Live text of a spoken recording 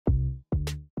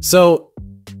So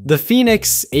the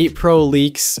Fenix 8 Pro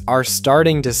leaks are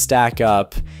starting to stack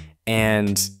up,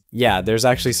 and yeah, there's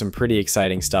actually some pretty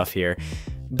exciting stuff here.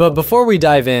 But before we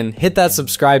dive in, hit that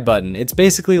subscribe button. It's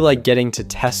basically like getting to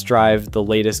test drive the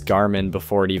latest Garmin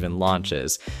before it even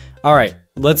launches. Alright,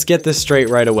 let's get this straight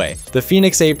right away. The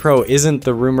Fenix 8 Pro isn't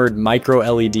the rumored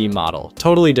MicroLED model.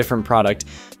 Totally different product.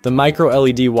 The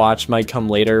MicroLED watch might come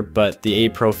later, but the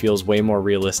 8 Pro feels way more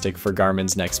realistic for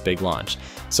Garmin's next big launch.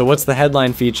 So what's the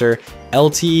headline feature?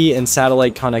 LTE and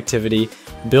satellite connectivity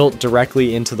built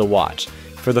directly into the watch.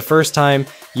 For the first time,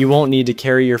 you won't need to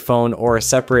carry your phone or a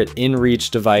separate inReach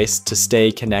device to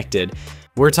stay connected.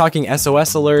 We're talking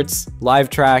SOS alerts, live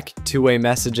track, two-way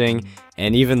messaging,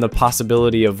 and even the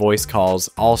possibility of voice calls,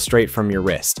 all straight from your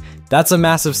wrist. That's a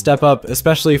massive step up,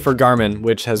 especially for Garmin,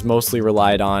 which has mostly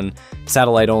relied on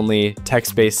satellite-only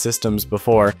text-based systems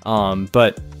before.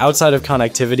 But outside of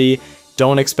connectivity,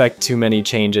 don't expect too many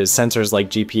changes. Sensors like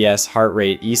GPS, heart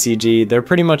rate, ECG, they're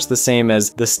pretty much the same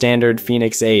as the standard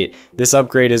Fenix 8. This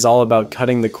upgrade is all about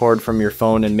cutting the cord from your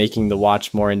phone and making the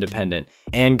watch more independent.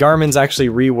 And Garmin's actually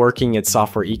reworking its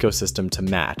software ecosystem to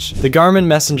match. The Garmin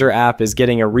Messenger app is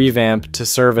getting a revamp to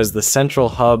serve as the central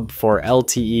hub for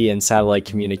LTE and satellite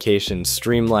communication,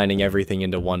 streamlining everything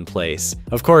into one place.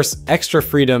 Of course, extra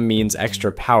freedom means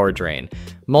extra power drain.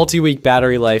 Multi-week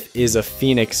battery life is a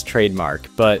Fenix trademark,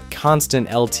 but constant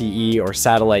LTE or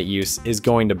satellite use is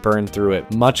going to burn through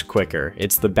it much quicker.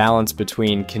 It's the balance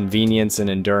between convenience and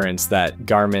endurance that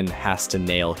Garmin has to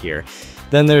nail here.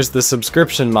 Then there's the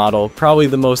subscription model, probably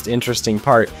the most interesting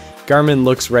part. Garmin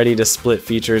looks ready to split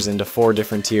features into 4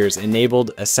 different tiers: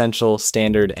 enabled, essential,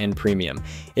 standard, and premium.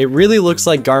 It really looks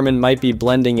like Garmin might be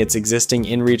blending its existing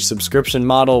inReach subscription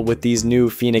model with these new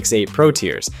Fenix 8 Pro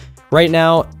tiers. Right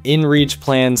now, inReach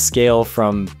plans scale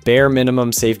from bare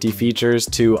minimum safety features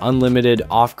to unlimited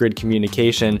off-grid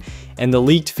communication, and the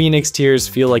leaked Fenix tiers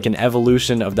feel like an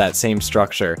evolution of that same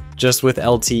structure, just with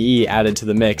LTE added to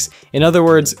the mix. In other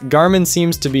words, Garmin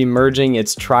seems to be merging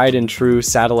its tried and true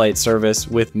satellite service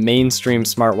with mainstream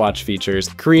smartwatch features,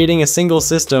 creating a single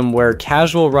system where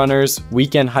casual runners,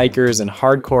 weekend hikers, and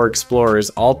hardcore explorers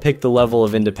all pick the level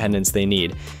of independence they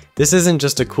need. This isn't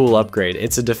just a cool upgrade,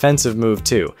 it's a defensive move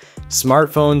too.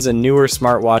 Smartphones and newer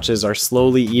smartwatches are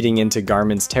slowly eating into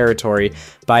Garmin's territory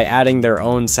by adding their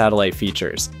own satellite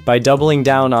features. By doubling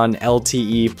down on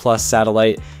LTE plus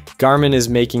satellite, Garmin is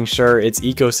making sure its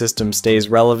ecosystem stays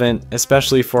relevant,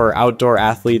 especially for outdoor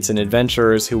athletes and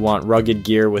adventurers who want rugged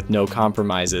gear with no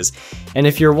compromises. And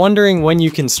if you're wondering when you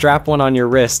can strap one on your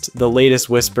wrist, the latest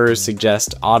whispers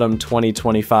suggest autumn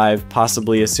 2025,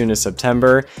 possibly as soon as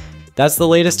September. That's the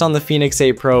latest on the Fenix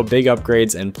 8 Pro, big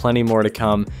upgrades and plenty more to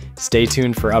come. Stay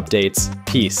tuned for updates.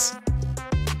 Peace.